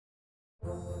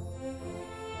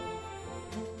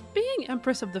being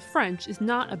Empress of the French is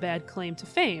not a bad claim to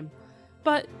fame,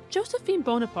 but Josephine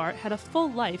Bonaparte had a full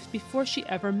life before she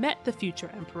ever met the future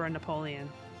Emperor Napoleon.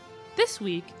 This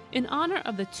week, in honor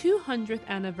of the 200th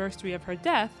anniversary of her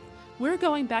death, we're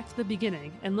going back to the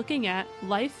beginning and looking at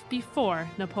life before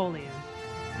Napoleon.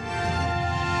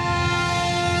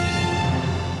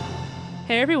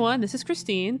 Hey everyone, this is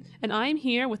Christine, and I am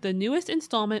here with the newest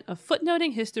installment of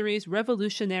Footnoting History's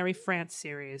Revolutionary France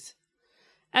series.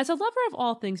 As a lover of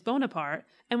all things Bonaparte,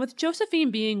 and with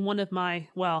Josephine being one of my,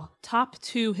 top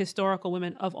 2 historical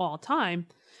women of all time,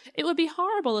 it would be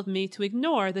horrible of me to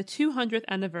ignore the 200th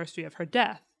anniversary of her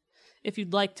death. If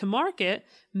you'd like to mark it,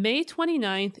 May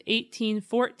 29th,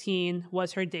 1814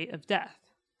 was her date of death.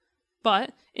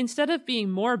 But instead of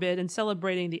being morbid and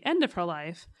celebrating the end of her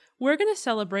life, we're going to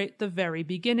celebrate the very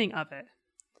beginning of it.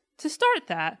 To start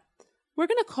that, we're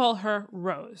going to call her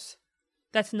Rose.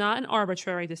 That's not an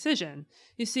arbitrary decision.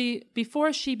 You see,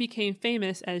 before she became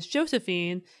famous as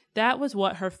Josephine, that was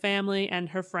what her family and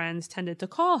her friends tended to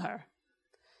call her.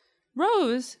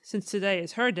 Rose, since today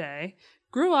is her day,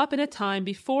 grew up in a time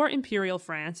before Imperial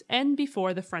France and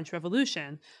before the French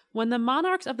Revolution, when the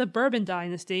monarchs of the Bourbon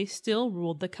dynasty still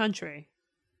ruled the country.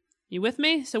 You with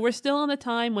me? So we're still in the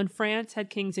time when France had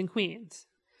kings and queens.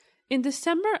 In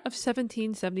December of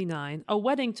 1779, a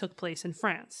wedding took place in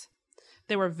France.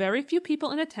 There were very few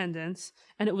people in attendance,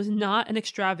 and it was not an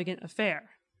extravagant affair.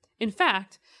 In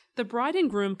fact, the bride and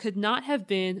groom could not have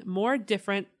been more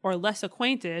different or less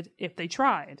acquainted if they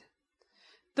tried.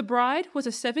 The bride was a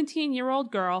 17-year-old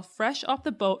girl fresh off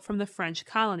the boat from the French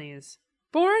colonies.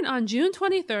 Born on June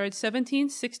 23,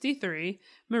 1763,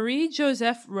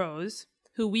 Marie-Joseph Rose,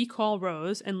 who we call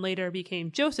Rose and later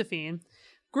became Josephine,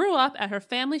 grew up at her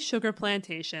family's sugar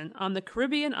plantation on the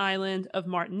Caribbean island of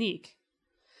Martinique.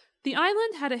 The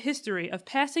island had a history of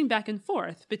passing back and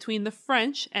forth between the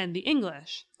French and the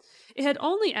English. It had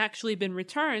only actually been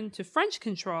returned to French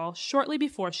control shortly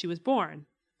before she was born.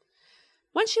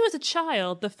 When she was a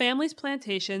child, the family's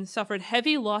plantation suffered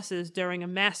heavy losses during a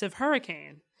massive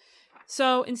hurricane.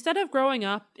 So instead of growing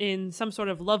up in some sort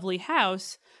of lovely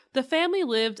house, the family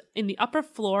lived in the upper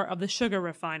floor of the sugar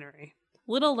refinery,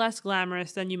 little less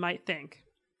glamorous than you might think.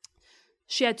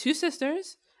 She had 2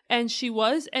 sisters, and she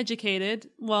was educated,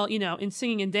 in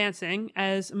singing and dancing,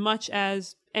 as much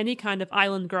as any kind of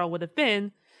island girl would have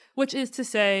been, which is to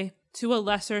say, to a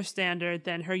lesser standard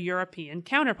than her European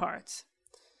counterparts.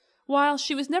 While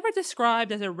she was never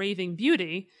described as a raving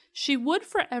beauty, she would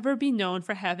forever be known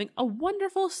for having a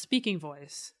wonderful speaking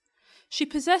voice. She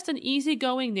possessed an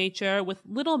easygoing nature with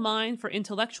little mind for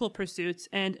intellectual pursuits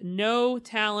and no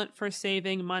talent for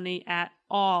saving money at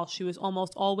all. She was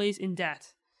almost always in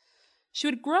debt. She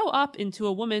would grow up into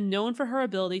a woman known for her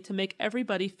ability to make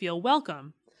everybody feel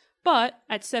welcome. But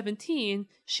at 17,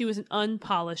 she was an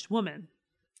unpolished woman.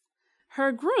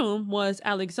 Her groom was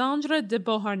Alexandre de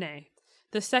Beauharnais,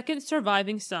 the second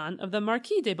surviving son of the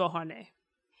Marquis de Beauharnais.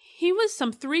 He was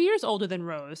some 3 years older than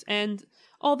Rose, and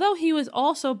although he was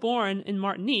also born in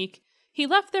Martinique, he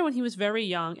left there when he was very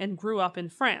young and grew up in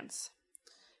France.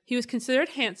 He was considered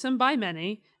handsome by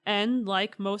many, and,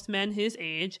 like most men his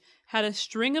age, had a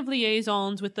string of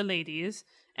liaisons with the ladies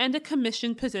and a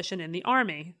commissioned position in the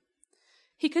army.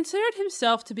 He considered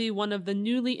himself to be one of the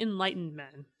newly enlightened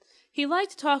men. He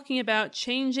liked talking about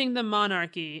changing the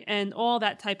monarchy and all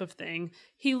that type of thing.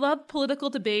 He loved political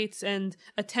debates and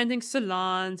attending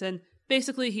salons, and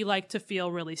basically he liked to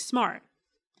feel really smart.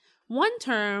 One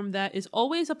term that is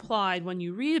always applied when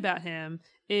you read about him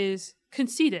is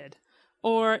conceited,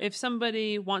 or if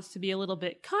somebody wants to be a little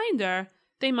bit kinder,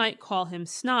 they might call him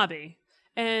snobby.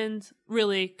 And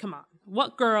really, come on,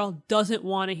 what girl doesn't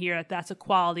want to hear that that's a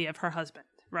quality of her husband,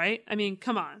 right? I mean,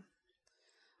 come on.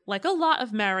 Like a lot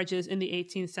of marriages in the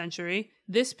 18th century,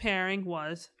 this pairing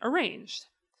was arranged.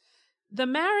 The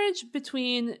marriage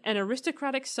between an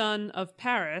aristocratic son of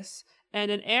Paris and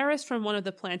an heiress from one of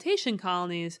the plantation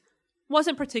colonies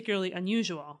wasn't particularly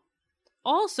unusual.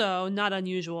 Also not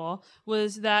unusual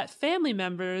was that family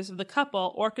members of the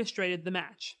couple orchestrated the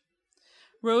match.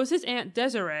 Rose's Aunt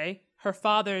Desiree, her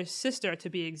father's sister to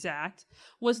be exact,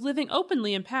 was living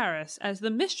openly in Paris as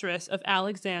the mistress of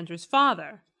Alexander's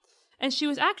father, and she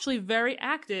was actually very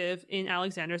active in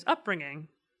Alexander's upbringing.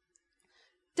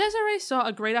 Desiree saw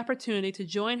a great opportunity to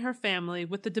join her family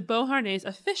with the de Beauharnais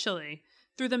officially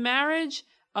through the marriage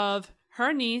of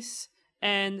her niece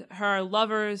and her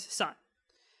lover's son.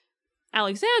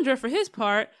 Alexander, for his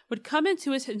part, would come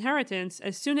into his inheritance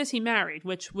as soon as he married,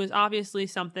 which was obviously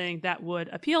something that would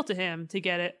appeal to him to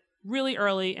get it really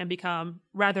early and become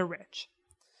rather rich.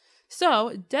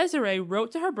 So Desiree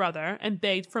wrote to her brother and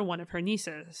begged for one of her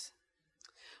nieces.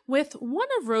 With one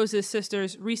of Rose's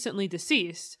sisters recently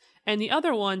deceased, and the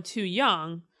other one too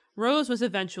young, Rose was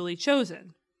eventually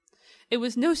chosen. It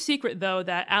was no secret, though,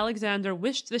 that Alexander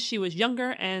wished that she was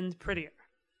younger and prettier.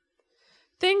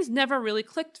 Things never really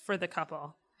clicked for the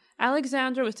couple.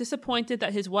 Alexander was disappointed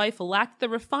that his wife lacked the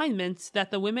refinements that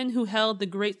the women who held the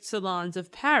great salons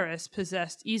of Paris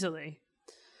possessed easily.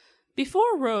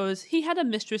 Before Rose, he had a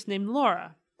mistress named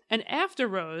Laura, and after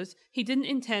Rose, he didn't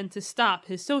intend to stop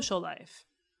his social life.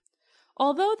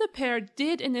 Although the pair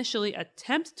did initially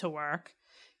attempt to work,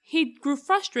 he grew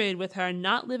frustrated with her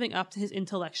not living up to his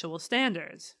intellectual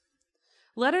standards.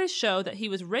 Letters show that he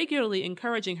was regularly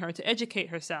encouraging her to educate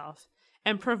herself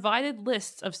and provided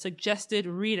lists of suggested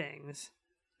readings.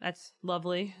 That's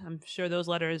lovely. I'm sure those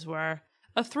letters were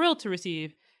a thrill to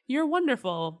receive. You're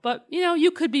wonderful, but,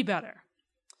 you could be better.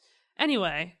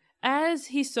 Anyway, as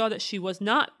he saw that she was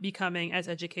not becoming as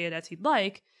educated as he'd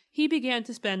like, he began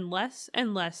to spend less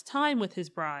and less time with his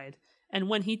bride. And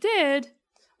when he did,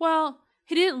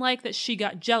 he didn't like that she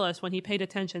got jealous when he paid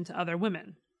attention to other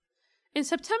women. In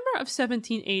September of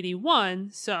 1781,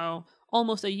 so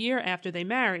almost a year after they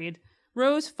married,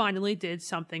 Rose finally did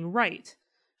something right.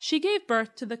 She gave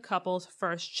birth to the couple's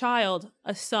first child,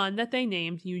 a son that they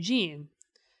named Eugene.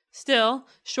 Still,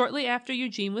 shortly after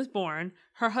Eugene was born,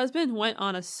 her husband went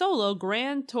on a solo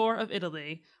grand tour of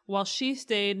Italy while she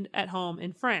stayed at home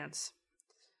in France.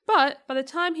 But by the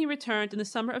time he returned in the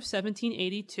summer of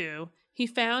 1782, he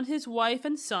found his wife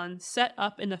and son set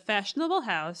up in a fashionable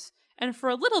house and for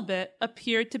a little bit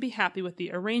appeared to be happy with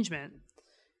the arrangement.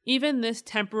 Even this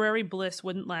temporary bliss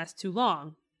wouldn't last too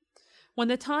long. When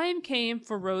the time came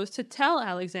for Rose to tell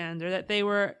Alexander that they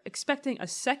were expecting a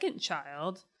second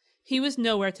child, he was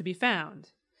nowhere to be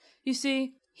found. You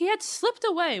see, he had slipped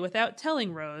away without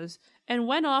telling Rose and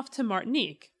went off to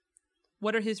Martinique.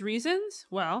 What are his reasons?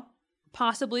 Well,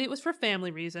 possibly it was for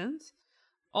family reasons.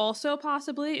 Also,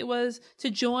 possibly it was to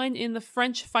join in the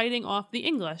French fighting off the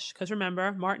English, because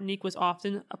remember, Martinique was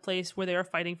often a place where they were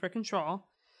fighting for control.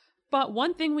 But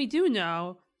one thing we do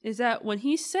know is that when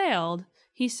he sailed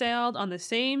on the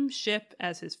same ship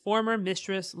as his former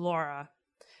mistress, Laura.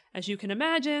 As you can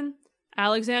imagine,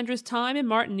 Alexander's time in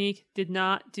Martinique did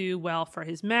not do well for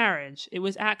his marriage. It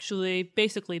was actually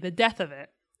basically the death of it.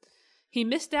 He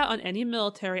missed out on any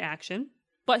military action,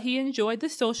 but he enjoyed the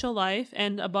social life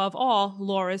and, above all,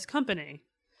 Laura's company.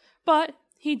 But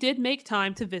he did make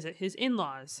time to visit his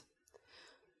in-laws.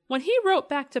 When he wrote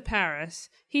back to Paris,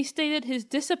 he stated his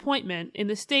disappointment in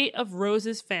the state of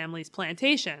Rose's family's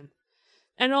plantation.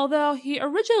 And although he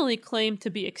originally claimed to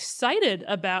be excited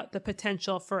about the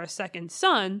potential for a second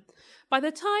son, by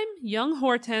the time young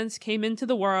Hortense came into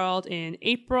the world in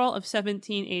April of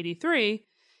 1783,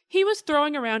 he was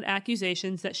throwing around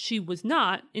accusations that she was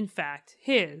not, in fact,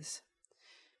 his.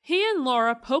 He and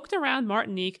Laura poked around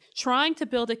Martinique trying to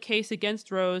build a case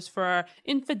against Rose for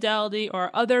infidelity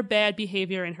or other bad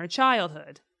behavior in her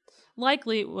childhood.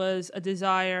 Likely it was a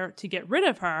desire to get rid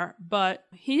of her, but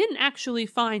he didn't actually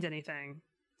find anything.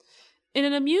 In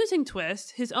an amusing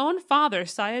twist, his own father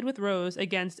sided with Rose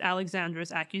against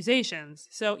Alexandra's accusations,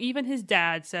 so even his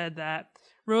dad said that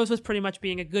Rose was pretty much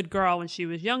being a good girl when she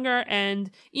was younger, and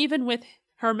even with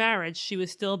her marriage, she was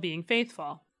still being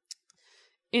faithful.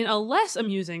 In a less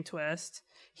amusing twist,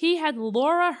 he had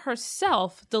Laura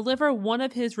herself deliver one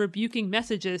of his rebuking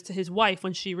messages to his wife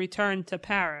when she returned to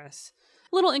Paris.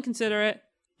 Little inconsiderate,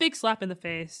 big slap in the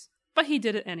face, but he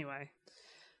did it anyway.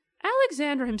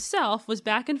 Alexander himself was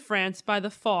back in France by the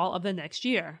fall of the next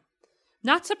year.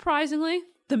 Not surprisingly,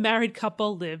 the married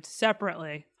couple lived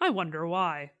separately. I wonder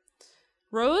why.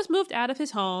 Rose moved out of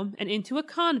his home and into a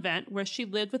convent where she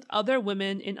lived with other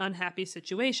women in unhappy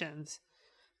situations.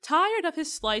 Tired of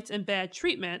his slights and bad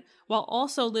treatment, while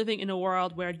also living in a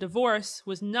world where divorce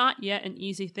was not yet an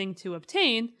easy thing to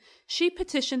obtain, she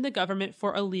petitioned the government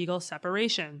for a legal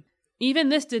separation. Even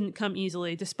this didn't come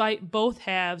easily, despite both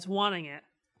halves wanting it.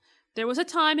 There was a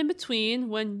time in between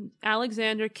when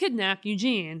Alexander kidnapped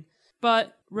Eugene,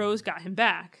 but Rose got him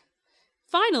back.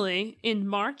 Finally, in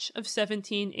March of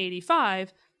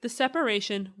 1785, the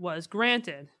separation was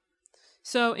granted.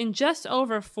 So in just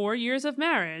over 4 years of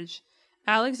marriage,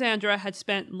 Alexandra had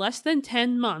spent less than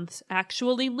 10 months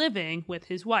actually living with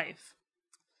his wife.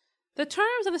 The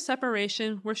terms of the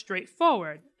separation were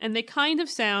straightforward, and they kind of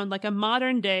sound like a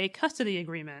modern-day custody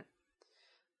agreement.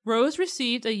 Rose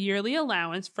received a yearly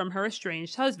allowance from her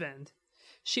estranged husband.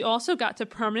 She also got to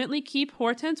permanently keep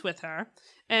Hortense with her,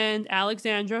 and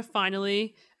Alexandra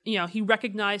finally, he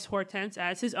recognized Hortense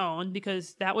as his own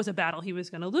because that was a battle he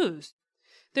was going to lose.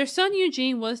 Their son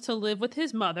Eugene was to live with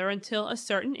his mother until a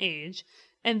certain age,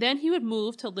 and then he would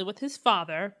move to live with his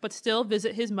father, but still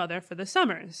visit his mother for the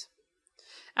summers.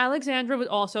 Alexandra would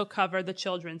also cover the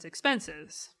children's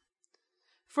expenses.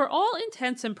 For all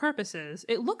intents and purposes,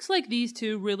 it looks like these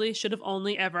two really should have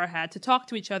only ever had to talk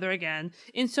to each other again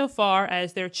insofar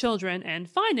as their children and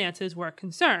finances were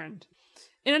concerned.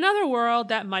 In another world,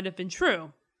 that might have been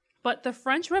true. But the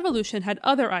French Revolution had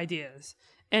other ideas,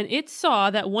 and it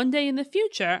saw that one day in the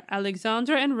future,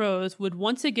 Alexandra and Rose would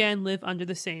once again live under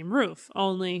the same roof,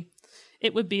 only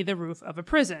it would be the roof of a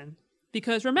prison.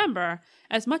 Because remember,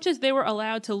 as much as they were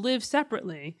allowed to live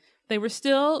separately, they were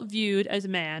still viewed as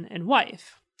man and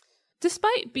wife.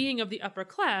 Despite being of the upper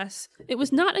class, it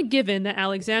was not a given that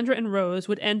Alexandra and Rose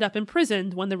would end up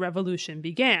imprisoned when the revolution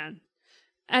began.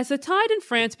 As the tide in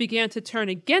France began to turn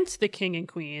against the king and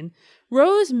queen,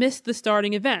 Rose missed the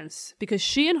starting events because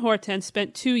she and Hortense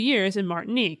spent 2 years in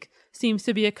Martinique. Seems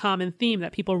to be a common theme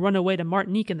that people run away to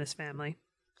Martinique in this family.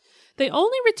 They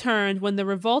only returned when the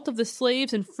revolt of the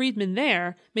slaves and freedmen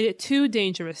there made it too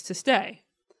dangerous to stay.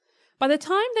 By the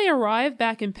time they arrived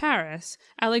back in Paris,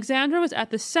 Alexandra was at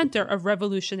the center of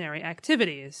revolutionary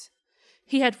activities.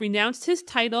 He had renounced his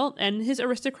title and his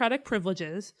aristocratic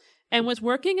privileges and was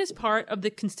working as part of the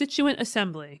Constituent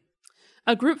Assembly,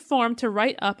 a group formed to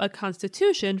write up a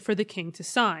constitution for the king to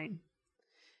sign.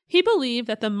 He believed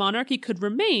that the monarchy could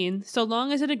remain so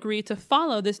long as it agreed to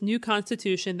follow this new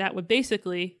constitution that would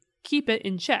basically keep it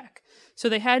in check, so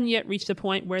they hadn't yet reached a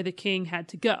point where the king had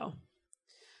to go.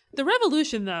 The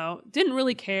revolution, though, didn't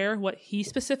really care what he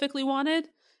specifically wanted,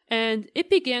 and it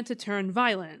began to turn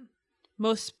violent.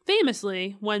 Most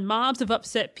famously, when mobs of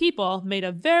upset people made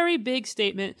a very big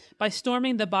statement by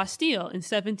storming the Bastille in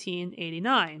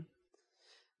 1789.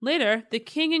 Later, the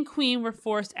king and queen were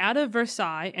forced out of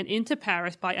Versailles and into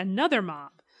Paris by another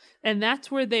mob, and that's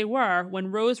where they were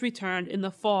when Rose returned in the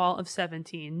fall of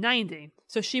 1790.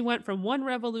 So she went from one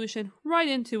revolution right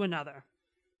into another.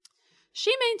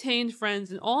 She maintained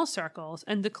friends in all circles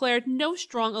and declared no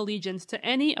strong allegiance to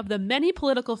any of the many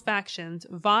political factions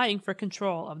vying for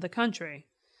control of the country.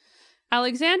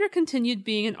 Alexander continued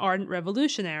being an ardent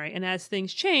revolutionary, and as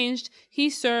things changed, he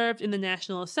served in the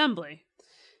National Assembly.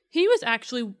 He was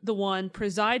actually the one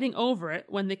presiding over it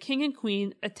when the king and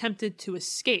queen attempted to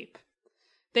escape.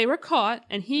 They were caught,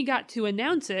 and he got to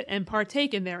announce it and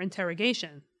partake in their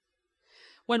interrogation.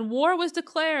 When war was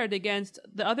declared against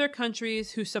the other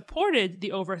countries who supported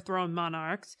the overthrown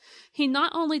monarchs, he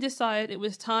not only decided it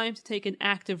was time to take an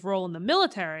active role in the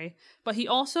military, but he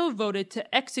also voted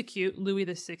to execute Louis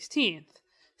XVI.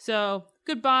 So,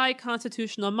 goodbye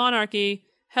constitutional monarchy,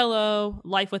 hello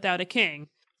life without a king.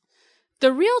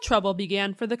 The real trouble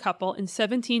began for the couple in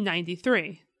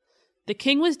 1793. The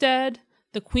king was dead,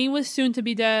 the queen was soon to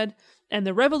be dead, and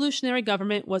the revolutionary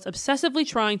government was obsessively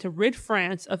trying to rid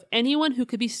France of anyone who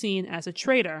could be seen as a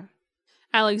traitor.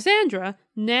 Alexandra,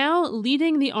 now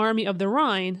leading the army of the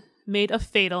Rhine, made a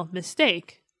fatal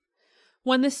mistake.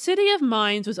 When the city of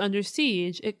Mainz was under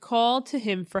siege, it called to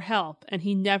him for help, and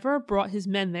he never brought his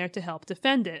men there to help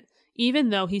defend it, even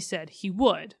though he said he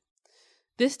would.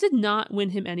 This did not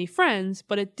win him any friends,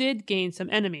 but it did gain some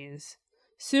enemies.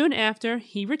 Soon after,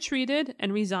 he retreated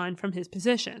and resigned from his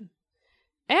position.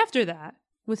 After that,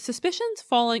 with suspicions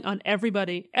falling on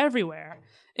everybody everywhere,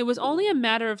 it was only a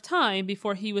matter of time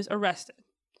before he was arrested.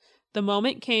 The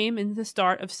moment came in the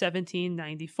start of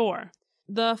 1794.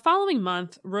 The following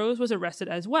month, Rose was arrested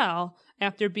as well,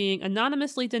 after being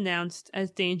anonymously denounced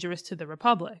as dangerous to the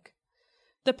Republic.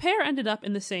 The pair ended up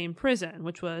in the same prison,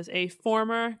 which was a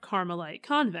former Carmelite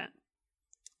convent.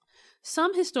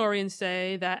 Some historians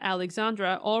say that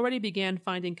Alexandra already began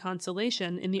finding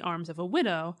consolation in the arms of a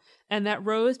widow, and that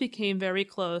Rose became very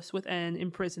close with an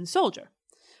imprisoned soldier,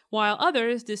 while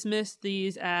others dismissed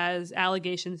these as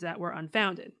allegations that were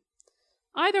unfounded.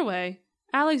 Either way,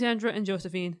 Alexandra and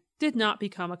Josephine did not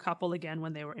become a couple again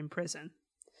when they were in prison.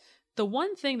 The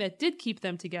one thing that did keep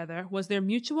them together was their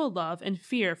mutual love and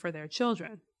fear for their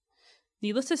children.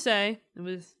 Needless to say, it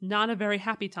was not a very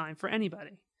happy time for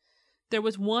anybody. There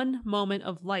was one moment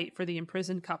of light for the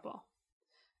imprisoned couple.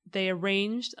 They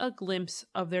arranged a glimpse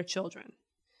of their children.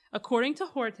 According to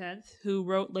Hortense, who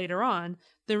wrote later on,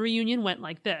 the reunion went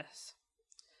like this.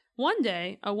 One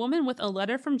day, a woman with a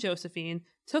letter from Josephine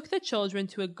took the children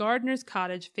to a gardener's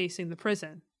cottage facing the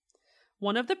prison.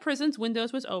 One of the prison's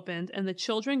windows was opened, and the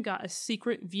children got a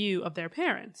secret view of their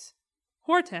parents.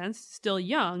 Hortense, still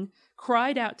young,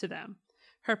 cried out to them.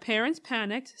 Her parents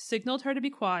panicked, signaled her to be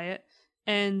quiet,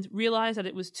 and realized that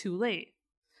it was too late.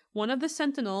 One of the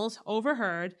sentinels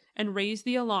overheard and raised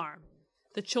the alarm.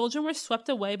 The children were swept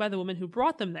away by the woman who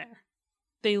brought them there.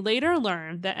 They later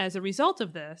learned that as a result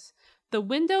of this, the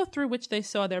window through which they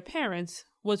saw their parents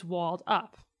was walled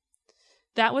up.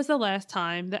 That was the last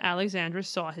time that Alexander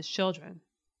saw his children.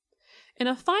 In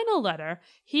a final letter,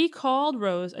 he called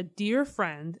Rose a dear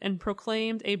friend and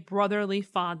proclaimed a brotherly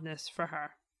fondness for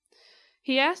her.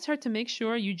 He asked her to make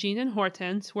sure Eugene and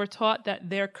Hortense were taught that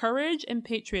their courage and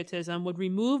patriotism would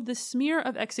remove the smear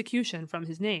of execution from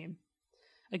his name.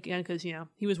 Again, because,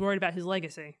 he was worried about his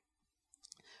legacy.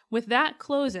 With that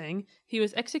closing, he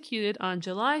was executed on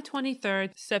July 23,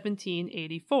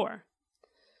 1784.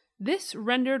 This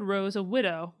rendered Rose a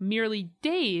widow merely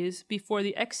days before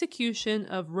the execution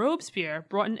of Robespierre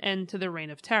brought an end to the Reign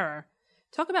of Terror.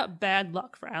 Talk about bad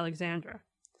luck for Alexandra.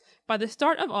 By the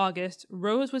start of August,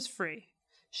 Rose was free.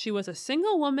 She was a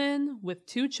single woman with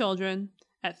 2 children.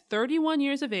 At 31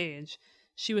 years of age,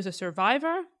 she was a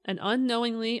survivor and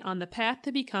unknowingly on the path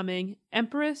to becoming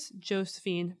Empress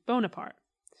Josephine Bonaparte.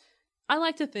 I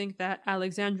like to think that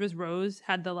Alexandra's Rose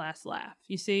had the last laugh.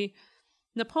 You see,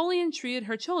 Napoleon treated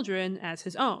her children as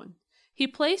his own. He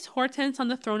placed Hortense on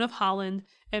the throne of Holland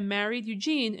and married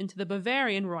Eugene into the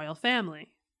Bavarian royal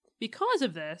family. Because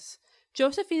of this,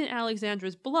 Josephine and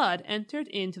Alexandra's blood entered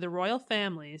into the royal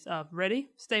families of, ready?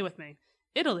 Stay with me,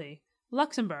 Italy,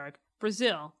 Luxembourg,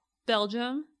 Brazil,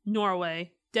 Belgium,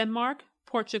 Norway, Denmark,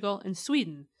 Portugal, and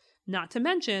Sweden. Not to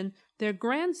mention, their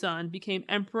grandson became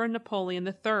Emperor Napoleon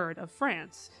III of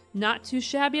France. Not too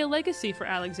shabby a legacy for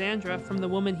Alexandra from the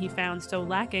woman he found so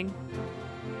lacking.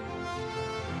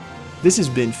 This has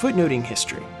been Footnoting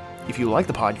History. If you like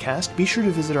the podcast, be sure to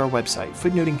visit our website,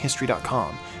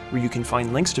 footnotinghistory.com, where you can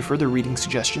find links to further reading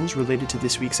suggestions related to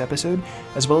this week's episode,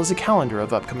 as well as a calendar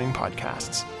of upcoming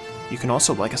podcasts. You can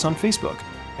also like us on Facebook,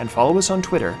 and follow us on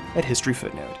Twitter at History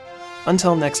Footnote.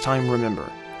 Until next time,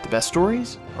 remember, the best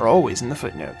stories are always in the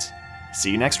footnotes.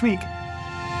 See you next week!